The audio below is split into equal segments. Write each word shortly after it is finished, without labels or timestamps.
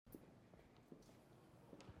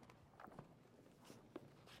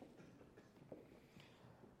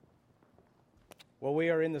Well,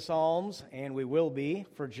 we are in the Psalms, and we will be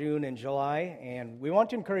for June and July, and we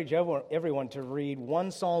want to encourage everyone to read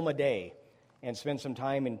one psalm a day and spend some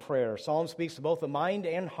time in prayer. Psalm speaks to both the mind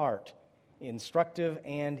and heart, instructive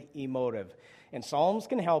and emotive. And Psalms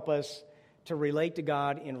can help us to relate to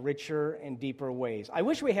God in richer and deeper ways. I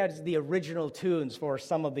wish we had the original tunes for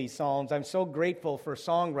some of these Psalms. I'm so grateful for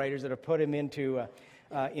songwriters that have put them into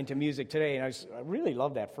music today, and I really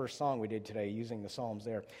love that first song we did today, using the Psalms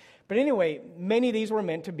there. But anyway, many of these were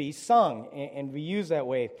meant to be sung, and we use that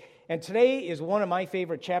way. And today is one of my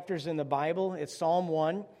favorite chapters in the Bible. It's Psalm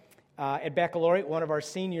 1. At baccalaureate, one of our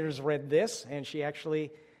seniors read this, and she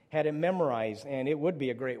actually had it memorized, and it would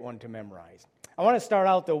be a great one to memorize. I want to start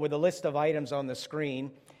out, though, with a list of items on the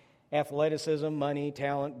screen: athleticism, money,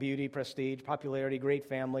 talent, beauty, prestige, popularity, great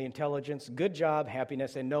family, intelligence, good job,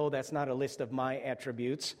 happiness, and no, that's not a list of my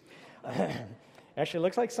attributes. Actually,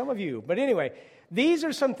 looks like some of you. But anyway, these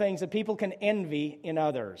are some things that people can envy in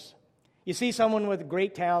others. You see someone with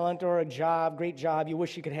great talent or great job, you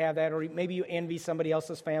wish you could have that, or maybe you envy somebody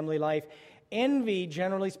else's family life. Envy,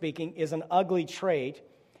 generally speaking, is an ugly trait.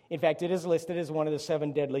 In fact, it is listed as one of the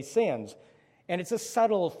 7 deadly sins. And it's a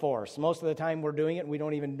subtle force. Most of the time we're doing it, and we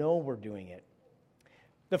don't even know we're doing it.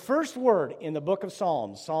 The first word in the book of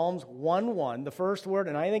Psalms, Psalms 1:1, the first word,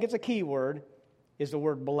 and I think it's a key word, is the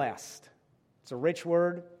word blessed. It's a rich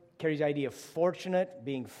word, carries the idea of fortunate,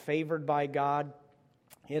 being favored by God.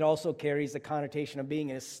 It also carries the connotation of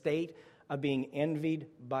being in a state of being envied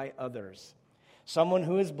by others. Someone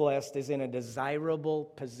who is blessed is in a desirable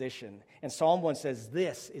position. And Psalm 1 says,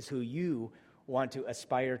 this is who you want to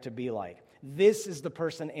aspire to be like. This is the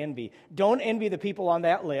person envy. Don't envy the people on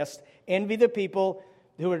that list. Envy the people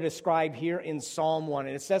who are described here in Psalm 1.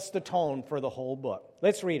 And it sets the tone for the whole book.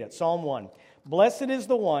 Let's read it. Psalm 1. Blessed is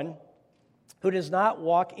the one who does not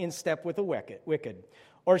walk in step with the wicked,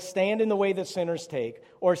 or stand in the way that sinners take,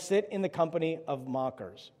 or sit in the company of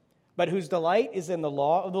mockers, but whose delight is in the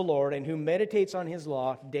law of the Lord, and who meditates on his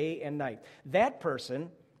law day and night. That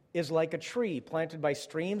person is like a tree planted by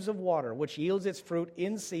streams of water, which yields its fruit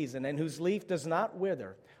in season, and whose leaf does not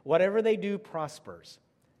wither. Whatever they do prospers.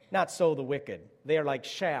 Not so the wicked. They are like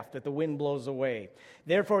chaff that the wind blows away.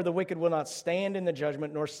 Therefore the wicked will not stand in the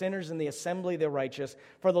judgment, nor sinners in the assembly of the righteous.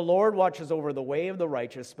 For the Lord watches over the way of the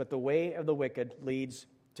righteous, but the way of the wicked leads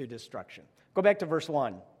to destruction. Go back to verse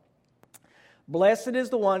 1. Blessed is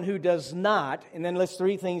the one who does not, and then lists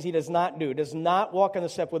 3 things he does not do. Does not walk in the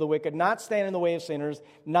step with the wicked, not stand in the way of sinners,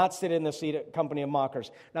 not sit in the company of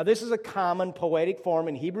mockers. Now this is a common poetic form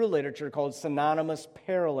in Hebrew literature called synonymous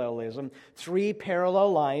parallelism. 3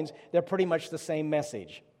 parallel lines, they're pretty much the same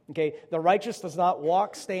message. Okay, the righteous does not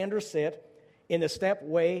walk, stand, or sit in the step,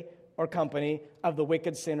 way, or company of the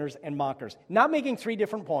wicked, sinners, and mockers. Not making 3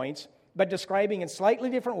 different points, but describing in slightly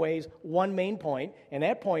different ways one main point, and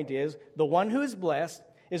that point is the one who is blessed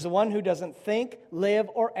is the one who doesn't think, live,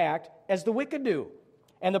 or act as the wicked do.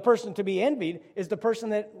 And the person to be envied is the person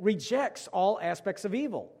that rejects all aspects of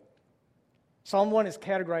evil. Psalm 1 is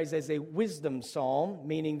categorized as a wisdom psalm,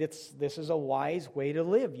 meaning this is a wise way to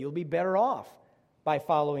live. You'll be better off by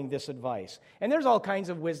following this advice. And there's all kinds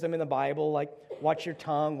of wisdom in the Bible, like watch your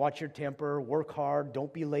tongue, watch your temper, work hard,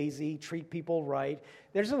 don't be lazy, treat people right.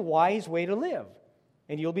 There's a wise way to live,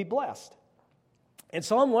 and you'll be blessed. And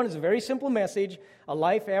Psalm 1 is a very simple message. A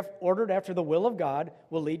life ordered after the will of God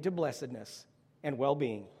will lead to blessedness and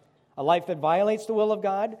well-being. A life that violates the will of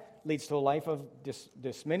God leads to a life of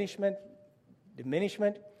diminishment,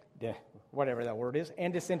 whatever that word is,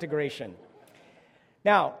 and disintegration.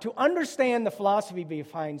 Now, to understand the philosophy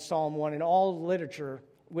behind Psalm 1 in all literature,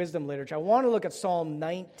 wisdom literature, I want to look at Psalm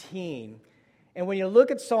 19. And when you look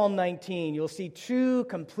at Psalm 19, you'll see 2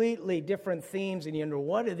 completely different themes, and you wonder,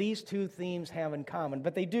 what do these 2 themes have in common?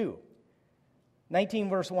 But they do. 19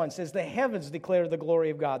 verse 1 says, the heavens declare the glory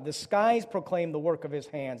of God. The skies proclaim the work of his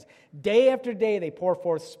hands. Day after day they pour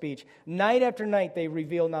forth speech. Night after night they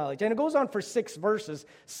reveal knowledge. And it goes on for 6 verses,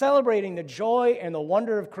 celebrating the joy and the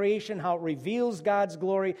wonder of creation, how it reveals God's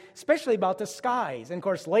glory, especially about the skies. And of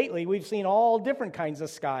course, lately we've seen all different kinds of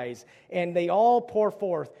skies, and they all pour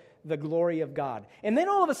forth the glory of God. And then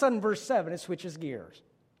all of a sudden, verse 7, it switches gears.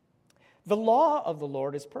 The law of the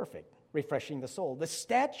Lord is perfect, refreshing the soul. The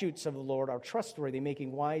statutes of the Lord are trustworthy,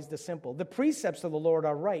 making wise the simple. The precepts of the Lord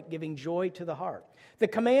are right, giving joy to the heart. The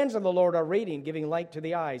commands of the Lord are radiant, giving light to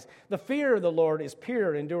the eyes. The fear of the Lord is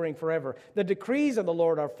pure, enduring forever. The decrees of the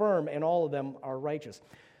Lord are firm, and all of them are righteous.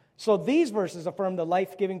 So these verses affirm the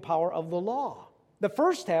life-giving power of the law. The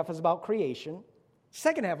first half is about creation,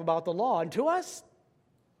 second half about the law. And to us,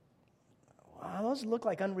 those look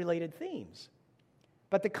like unrelated themes.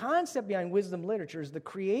 But the concept behind wisdom literature is the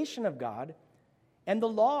creation of God and the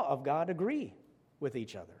law of God agree with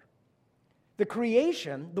each other. The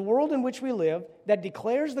creation, the world in which we live, that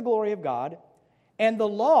declares the glory of God, and the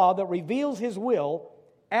law that reveals His will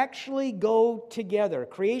actually go together.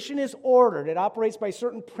 Creation is ordered. It operates by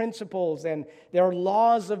certain principles, and there are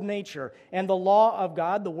laws of nature. And the law of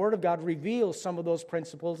God, the Word of God, reveals some of those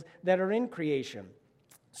principles that are in creation.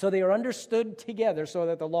 So they are understood together so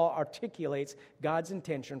that the law articulates God's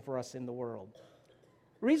intention for us in the world.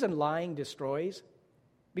 The reason lying destroys,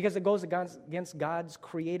 because it goes against God's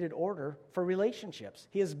created order for relationships.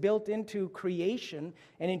 He has built into creation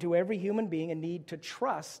and into every human being a need to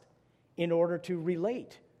trust in order to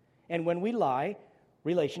relate. And when we lie,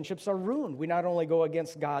 relationships are ruined. We not only go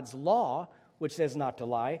against God's law, which says not to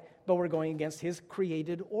lie, but we're going against His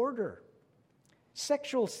created order.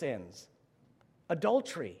 Sexual sins,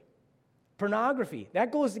 adultery, pornography,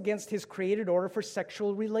 that goes against His created order for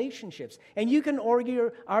sexual relationships. And you can argue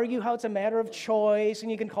how it's a matter of choice, and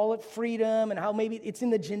you can call it freedom, and how maybe it's in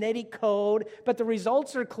the genetic code, but the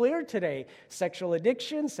results are clear today. Sexual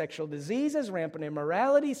addiction, sexual diseases, rampant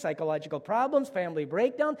immorality, psychological problems, family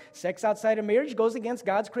breakdown, sex outside of marriage goes against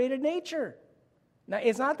God's created nature. Now,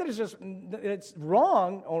 it's not that it's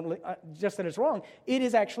wrong, only just that it's wrong. It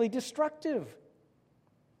is actually destructive.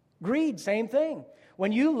 Greed, same thing.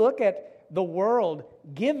 When you look at the world,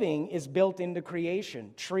 giving is built into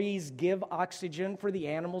creation. Trees give oxygen for the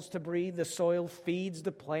animals to breathe. The soil feeds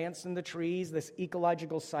the plants and the trees. This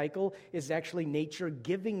ecological cycle is actually nature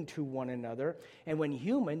giving to one another. And when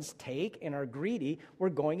humans take and are greedy, we're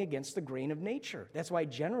going against the grain of nature. That's why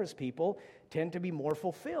generous people tend to be more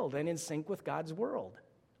fulfilled and in sync with God's world.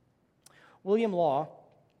 William Law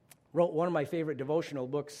wrote one of my favorite devotional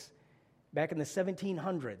books back in the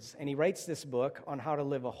 1700s, and he writes this book on how to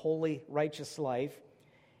live a holy, righteous life.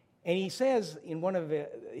 And he says in one of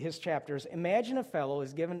his chapters, imagine a fellow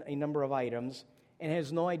is given a number of items and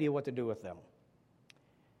has no idea what to do with them.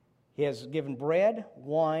 He has given bread,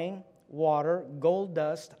 wine, water, gold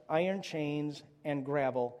dust, iron chains, and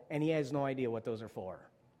gravel, and he has no idea what those are for.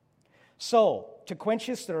 So, to quench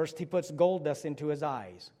his thirst, he puts gold dust into his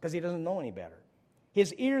eyes because he doesn't know any better.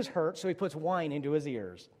 His ears hurt, so he puts wine into his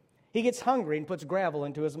ears. He gets hungry and puts gravel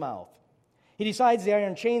into his mouth. He decides the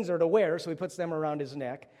iron chains are to wear, so he puts them around his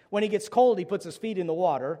neck. When he gets cold, he puts his feet in the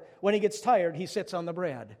water. When he gets tired, he sits on the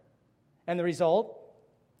bread. And the result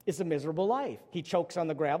is a miserable life. He chokes on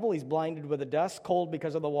the gravel, he's blinded with the dust, cold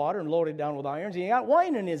because of the water, and loaded down with irons. He got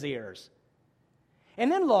wine in his ears. And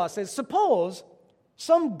then Law says, suppose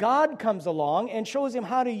some God comes along and shows him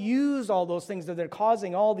how to use all those things that are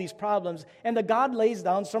causing all these problems, and the God lays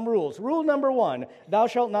down some rules. Rule number 1, thou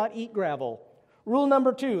shalt not eat gravel. Rule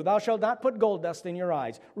number 2, thou shalt not put gold dust in your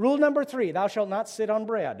eyes. Rule number 3, thou shalt not sit on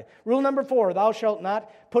bread. Rule number 4, thou shalt not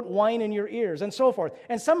put wine in your ears, and so forth.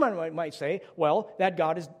 And someone might say, well, that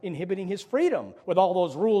God is inhibiting his freedom with all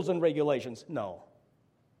those rules and regulations. No.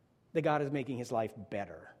 The God is making his life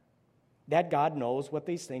better. That God knows what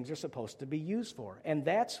these things are supposed to be used for. And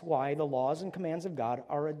that's why the laws and commands of God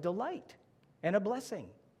are a delight and a blessing.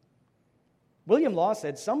 William Law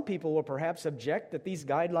said some people will perhaps object that these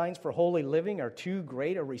guidelines for holy living are too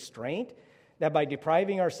great a restraint, that by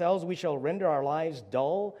depriving ourselves we shall render our lives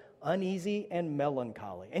dull, uneasy, and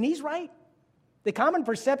melancholy. And he's right. The common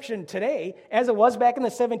perception today, as it was back in the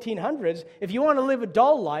 1700s, if you want to live a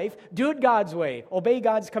dull life, do it God's way, obey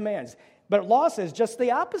God's commands. But Law says just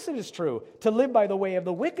the opposite is true. To live by the way of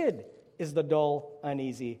the wicked is the dull,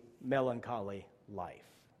 uneasy, melancholy life.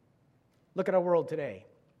 Look at our world today.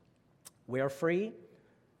 We are free,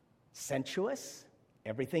 sensuous,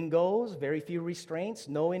 everything goes, very few restraints,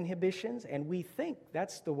 no inhibitions, and we think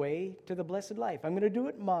that's the way to the blessed life. I'm going to do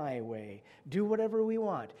it my way, do whatever we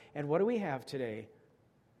want. And what do we have today?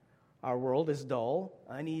 Our world is dull,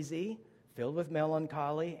 uneasy, filled with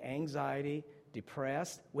melancholy, anxiety,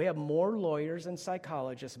 depressed. We have more lawyers and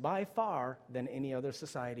psychologists by far than any other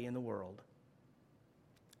society in the world.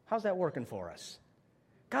 How's that working for us?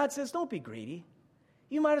 God says, don't be greedy.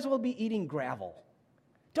 You might as well be eating gravel.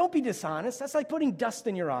 Don't be dishonest. That's like putting dust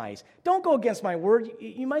in your eyes. Don't go against my word.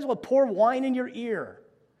 You might as well pour wine in your ear.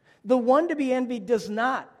 The one to be envied does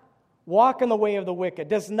not walk in the way of the wicked,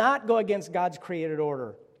 does not go against God's created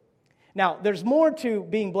order. Now, there's more to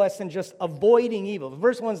being blessed than just avoiding evil.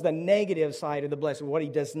 Verse 1 is the negative side of the blessing, what he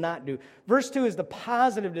does not do. Verse 2 is the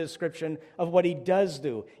positive description of what he does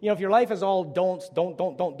do. You know, if your life is all don't,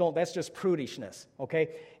 that's just prudishness, okay?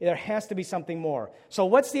 There has to be something more. So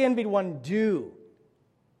what's the envied one do?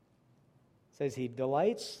 It says he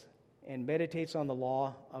delights and meditates on the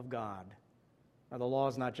law of God. Now, the law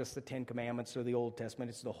is not just the Ten Commandments or the Old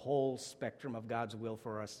Testament. It's the whole spectrum of God's will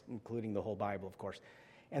for us, including the whole Bible, of course.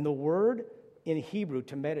 And the word in Hebrew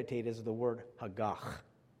to meditate is the word hagach.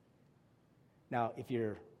 Now, if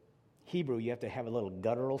you're Hebrew, you have to have a little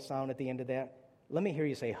guttural sound at the end of that. Let me hear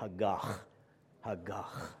you say hagach. Hagach.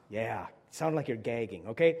 Yeah, sound like you're gagging,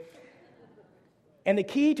 okay? And the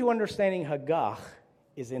key to understanding hagach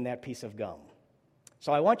is in that piece of gum.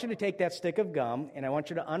 So I want you to take that stick of gum, and I want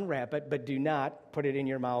you to unwrap it, but do not put it in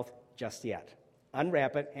your mouth just yet.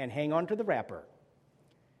 Unwrap it and hang on to the wrapper.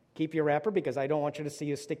 Keep your wrapper because I don't want you to see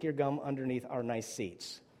you stick your gum underneath our nice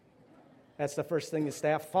seats. That's the first thing the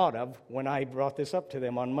staff thought of when I brought this up to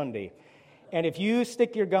them on Monday. And if you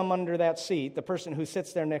stick your gum under that seat, the person who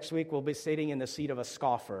sits there next week will be sitting in the seat of a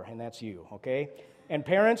scoffer, and that's you, okay? And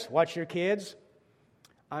parents, watch your kids.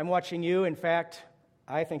 I'm watching you. In fact,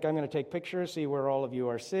 I think I'm going to take pictures, see where all of you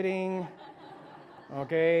are sitting.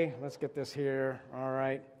 Okay, let's get this here. All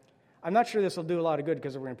right. I'm not sure this will do a lot of good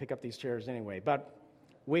because we're going to pick up these chairs anyway, but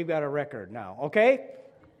we've got a record now, okay?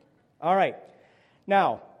 All right.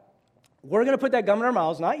 Now, we're going to put that gum in our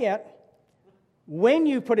mouths, not yet. When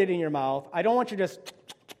you put it in your mouth, I don't want you to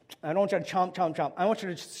chomp, chomp, chomp. I want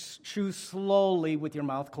you to chew slowly with your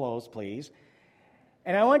mouth closed, please.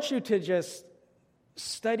 And I want you to just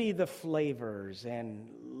study the flavors and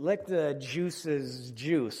let the juices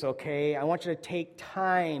juice, okay? I want you to take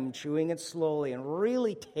time chewing it slowly and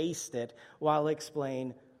really taste it while I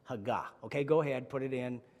explain hagach. Okay, go ahead, put it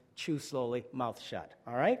in, chew slowly, mouth shut,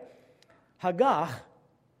 all right? Hagach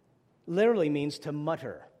literally means to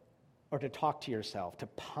mutter or to talk to yourself, to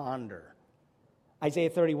ponder. Isaiah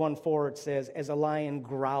 31:4, it says, as a lion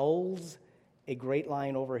growls, a great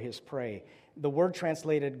lion over his prey. The word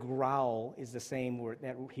translated growl is the same word,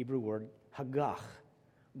 that Hebrew word, hagach,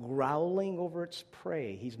 growling over its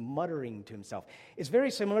prey. He's muttering to himself. It's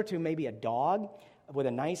very similar to maybe a dog with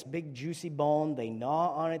a nice big juicy bone. They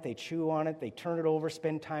gnaw on it, they chew on it, they turn it over,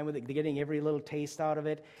 spend time with it, they're getting every little taste out of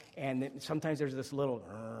it. And sometimes there's this little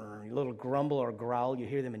grumble or growl. You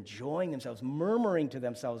hear them enjoying themselves, murmuring to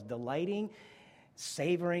themselves, delighting,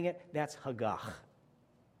 savoring it. That's hagach.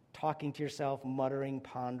 Talking to yourself, muttering,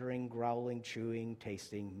 pondering, growling, chewing,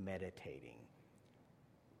 tasting, meditating.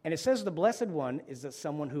 And it says the Blessed One is that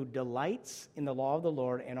someone who delights in the law of the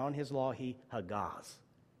Lord, and on his law he hagahs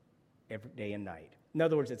every day and night. In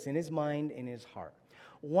other words, it's in his mind and his heart.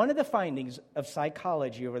 One of the findings of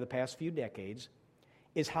psychology over the past few decades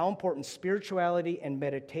is how important spirituality and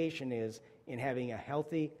meditation is in having a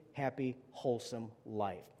healthy, happy, wholesome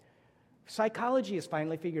life. Psychology has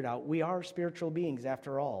finally figured out we are spiritual beings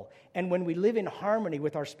after all. And when we live in harmony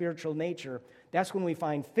with our spiritual nature, that's when we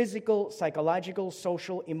find physical, psychological,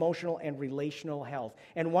 social, emotional, and relational health.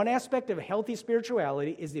 And one aspect of healthy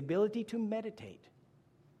spirituality is the ability to meditate,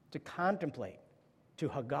 to contemplate, to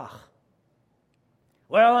hagach.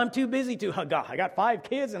 Well, I'm too busy to hagach. I got 5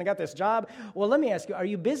 kids and I got this job. Well, let me ask you, are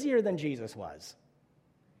you busier than Jesus was?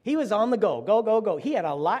 He was on the go, go, go, go. He had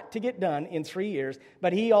a lot to get done in 3 years,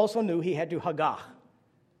 but he also knew he had to hagach,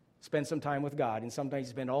 spend some time with God, and sometimes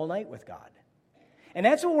spend all night with God. And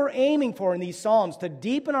that's what we're aiming for in these Psalms, to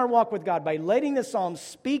deepen our walk with God by letting the Psalms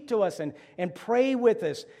speak to us and pray with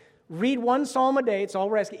us. Read one Psalm a day, it's all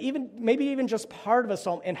we're asking, maybe even just part of a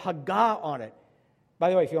Psalm, and hagah on it. By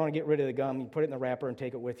the way, if you want to get rid of the gum, you put it in the wrapper and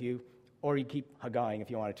take it with you, or you keep hagahing if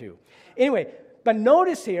you wanted to. Anyway, but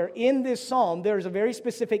notice here, in this psalm, there's a very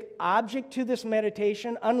specific object to this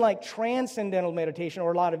meditation. Unlike transcendental meditation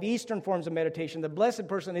or a lot of Eastern forms of meditation, the blessed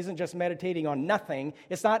person isn't just meditating on nothing.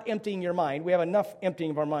 It's not emptying your mind. We have enough emptying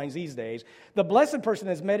of our minds these days. The blessed person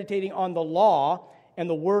is meditating on the law and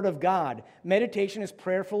the Word of God. Meditation is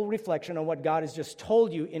prayerful reflection on what God has just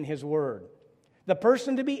told you in His Word. The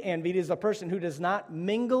person to be envied is the person who does not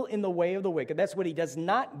mingle in the way of the wicked. That's what he does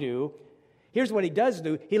not do. Here's what he does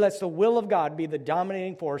do. He lets the will of God be the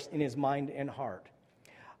dominating force in his mind and heart.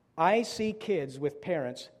 I see kids with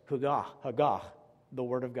parents who hagah, the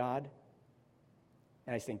Word of God,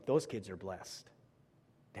 and I think those kids are blessed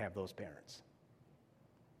to have those parents.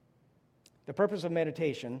 The purpose of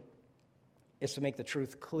meditation is to make the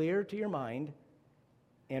truth clear to your mind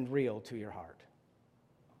and real to your heart.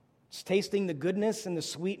 It's tasting the goodness and the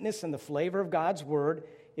sweetness and the flavor of God's Word.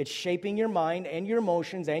 It's shaping your mind and your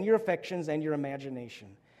emotions and your affections and your imagination.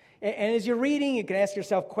 And as you're reading, you can ask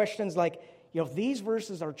yourself questions like, if these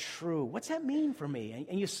verses are true, what's that mean for me?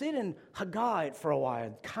 And you sit and hagah it for a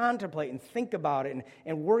while, contemplate and think about it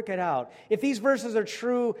and work it out. If these verses are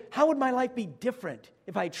true, how would my life be different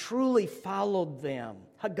if I truly followed them?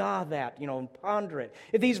 Hagah that, and ponder it.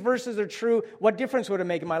 If these verses are true, what difference would it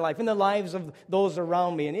make in my life, in the lives of those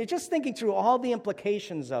around me? And it's just thinking through all the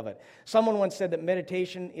implications of it. Someone once said that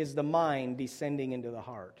meditation is the mind descending into the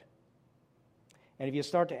heart. And if you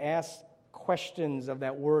start to ask questions of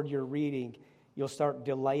that word you're reading, You'll start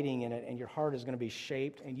delighting in it, and your heart is going to be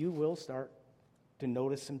shaped, and you will start to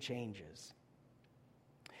notice some changes.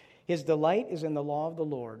 His delight is in the law of the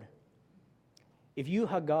Lord. If you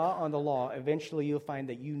haggah on the law, eventually you'll find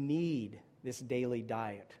that you need this daily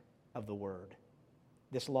diet of the Word.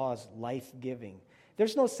 This law is life-giving.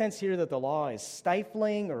 There's no sense here that the law is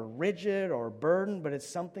stifling or rigid or burdened, but it's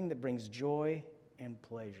something that brings joy and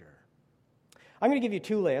pleasure. I'm going to give you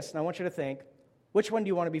two lists, and I want you to think, which one do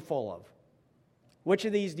you want to be full of? Which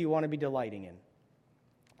of these do you want to be delighting in?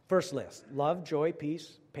 First list, love, joy,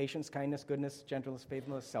 peace, patience, kindness, goodness, gentleness,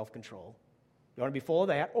 faithfulness, self-control. You want to be full of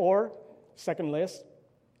that? Or, second list,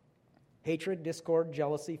 hatred, discord,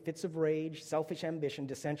 jealousy, fits of rage, selfish ambition,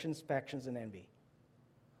 dissensions, factions, and envy.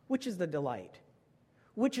 Which is the delight?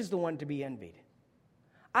 Which is the one to be envied?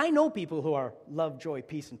 I know people who are love, joy,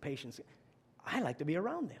 peace, and patience. I like to be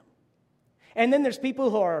around them. And then there's people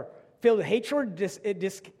who are filled with hatred,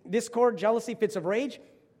 discord, jealousy, fits of rage.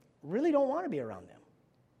 Really don't want to be around them.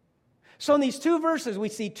 So in these two verses, we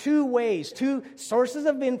see two ways, two sources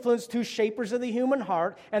of influence, two shapers of the human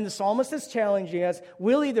heart, and the psalmist is challenging us.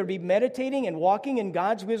 We'll either be meditating and walking in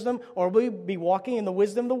God's wisdom, or we'll be walking in the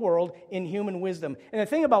wisdom of the world in human wisdom. And the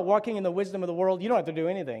thing about walking in the wisdom of the world, you don't have to do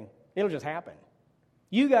anything. It'll just happen.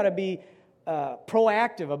 You got to be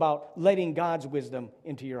proactive about letting God's wisdom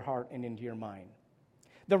into your heart and into your mind.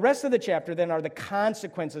 The rest of the chapter then are the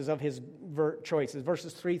consequences of his choices,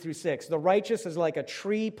 verses 3 through 6. The righteous is like a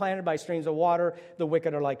tree planted by streams of water. The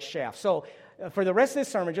wicked are like chaff. So for the rest of this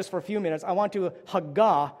sermon, just for a few minutes, I want to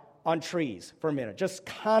haggah on trees for a minute. Just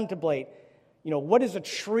contemplate, what does a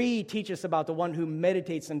tree teach us about the one who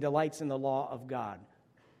meditates and delights in the law of God?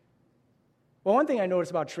 Well, one thing I notice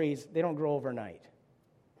about trees, they don't grow overnight.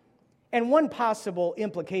 And one possible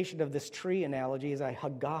implication of this tree analogy, as I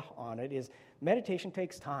haggah on it, is meditation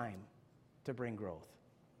takes time to bring growth.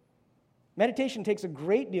 Meditation takes a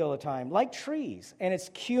great deal of time, like trees, and it's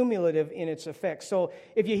cumulative in its effects. So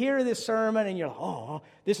if you hear this sermon and you're like, oh,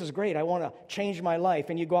 this is great, I want to change my life,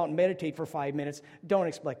 and you go out and meditate for 5 minutes, don't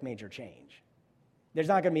expect major change. There's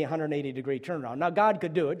not going to be a 180-degree turnaround. Now, God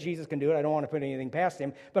could do it. Jesus can do it. I don't want to put anything past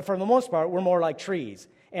him. But for the most part, we're more like trees,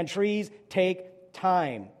 and trees take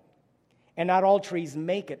time. And not all trees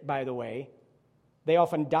make it, by the way. They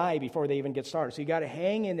often die before they even get started. So you got to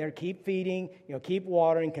hang in there, keep feeding, keep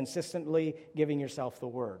watering, consistently giving yourself the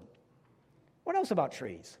word. What else about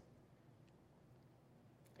trees?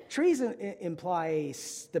 Trees imply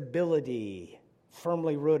stability,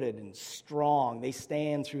 firmly rooted and strong. They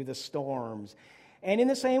stand through the storms. And in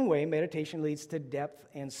the same way, meditation leads to depth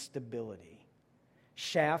and stability.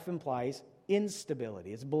 Chaff implies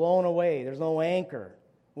instability. It's blown away. There's no anchor.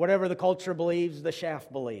 Whatever the culture believes, the chaff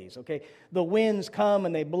believes, okay? The winds come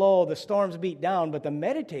and they blow, the storms beat down, but the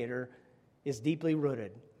meditator is deeply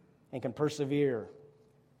rooted and can persevere.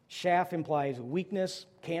 Chaff implies weakness,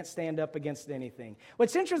 can't stand up against anything.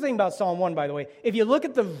 What's interesting about Psalm 1, by the way, if you look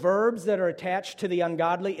at the verbs that are attached to the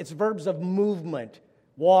ungodly, it's verbs of movement.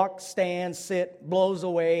 Walk, stand, sit, blows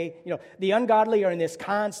away. The ungodly are in this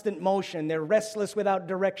constant motion. They're restless without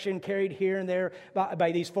direction, carried here and there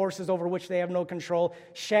by these forces over which they have no control.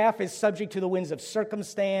 Chaff is subject to the winds of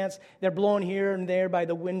circumstance. They're blown here and there by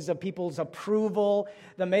the winds of people's approval.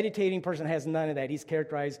 The meditating person has none of that. He's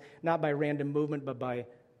characterized not by random movement, but by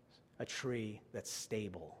a tree that's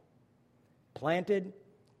stable. Planted,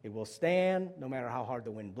 it will stand no matter how hard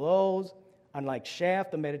the wind blows. Unlike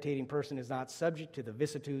chaff, the meditating person is not subject to the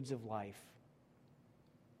vicissitudes of life.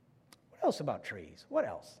 What else about trees? What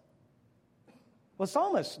else? Well,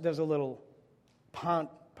 Psalmist does a little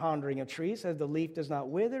pondering of trees, says the leaf does not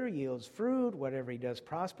wither, yields fruit, whatever he does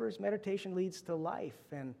prospers. Meditation leads to life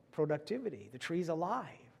and productivity. The tree's alive,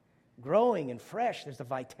 growing and fresh. There's a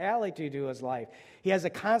vitality to his life. He has a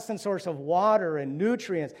constant source of water and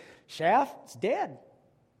nutrients. Chaff, it's dead.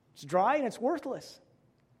 It's dry and it's worthless.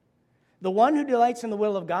 The one who delights in the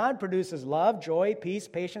will of God produces love, joy, peace,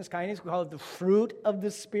 patience, kindness. We call it the fruit of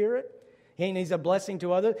the Spirit. And he's a blessing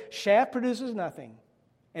to others. Chaff produces nothing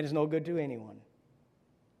and is no good to anyone.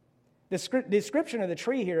 The description of the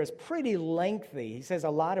tree here is pretty lengthy. He says a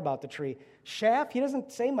lot about the tree. Chaff, he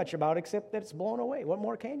doesn't say much about except that it's blown away. What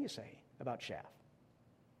more can you say about chaff?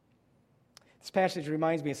 This passage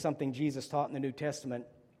reminds me of something Jesus taught in the New Testament.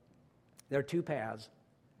 There are two paths,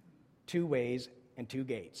 two ways, and two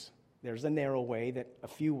gates. There's a narrow way that a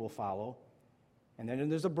few will follow, and then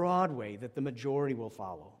there's a broad way that the majority will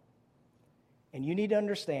follow. And you need to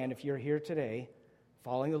understand, if you're here today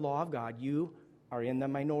following the law of God, you are in the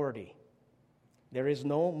minority. There is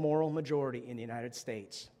no moral majority in the United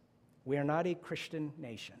States. We are not a Christian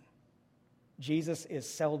nation. Jesus is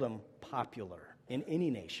seldom popular in any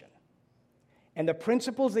nation. And the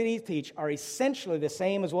principles that he teaches are essentially the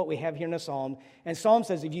same as what we have here in the Psalm. And Psalm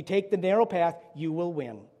says, if you take the narrow path, you will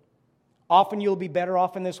win. Often you'll be better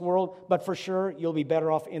off in this world, but for sure you'll be better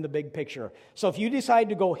off in the big picture. So if you decide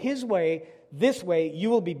to go his way, this way, you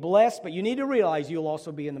will be blessed, but you need to realize you'll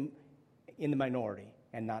also be in the minority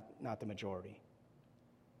and not the majority.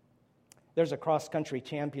 There's a cross-country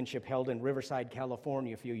championship held in Riverside,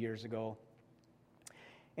 California a few years ago.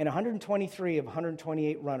 And 123 of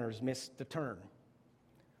 128 runners missed the turn.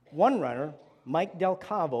 One runner, Mike Del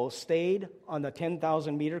Cavo, stayed on the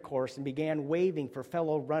 10,000-meter course and began waving for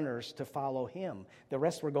fellow runners to follow him. The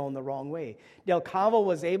rest were going the wrong way. Del Cavo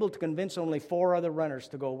was able to convince only 4 other runners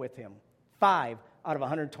to go with him. 5 out of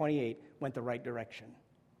 128 went the right direction.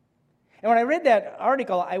 And when I read that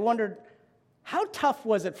article, I wondered, how tough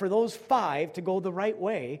was it for those 5 to go the right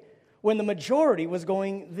way when the majority was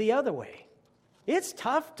going the other way? It's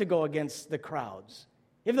tough to go against the crowds.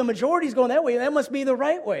 If the majority's going that way, that must be the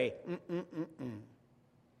right way.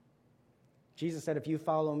 Jesus said, if you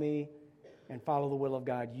follow me and follow the will of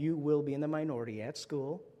God, you will be in the minority at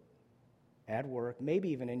school, at work, maybe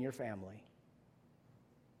even in your family.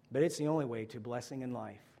 But it's the only way to blessing in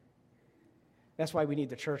life. That's why we need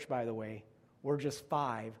the church, by the way. We're just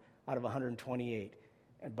 5 out of 128.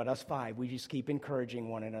 But us 5, we just keep encouraging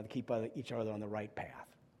one another, keep each other on the right path.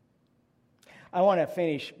 I want to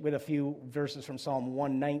finish with a few verses from Psalm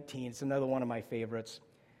 119. It's another one of my favorites.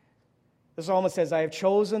 The psalmist says, I have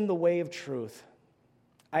chosen the way of truth.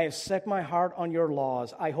 I have set my heart on your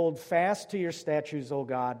laws. I hold fast to your statutes, O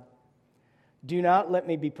God. Do not let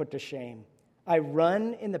me be put to shame. I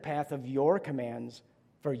run in the path of your commands,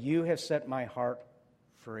 for you have set my heart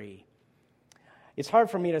free. It's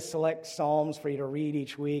hard for me to select psalms for you to read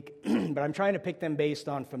each week, but I'm trying to pick them based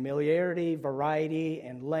on familiarity, variety,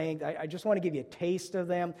 and length. I just want to give you a taste of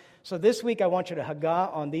them. So this week I want you to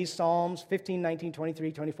Haggah on these psalms, 15, 19,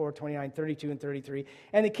 23, 24, 29, 32, and 33.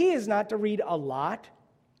 And the key is not to read a lot,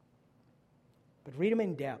 but read them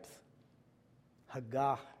in depth.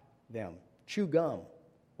 Haggah them. Chew gum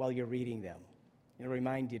while you're reading them. It'll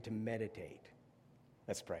remind you to meditate.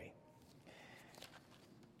 Let's pray.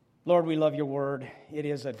 Lord, we love your word. It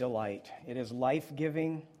is a delight. It is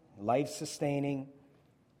life-giving, life-sustaining,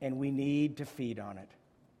 and we need to feed on it.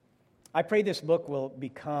 I pray this book will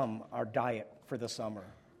become our diet for the summer,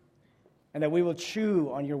 and that we will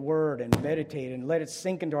chew on your word and meditate and let it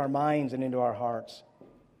sink into our minds and into our hearts.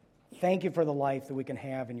 Thank you for the life that we can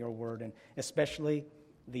have in your word, and especially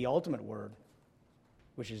the ultimate word,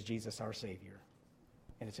 which is Jesus our Savior.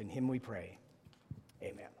 And it's in him we pray.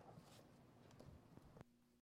 Amen.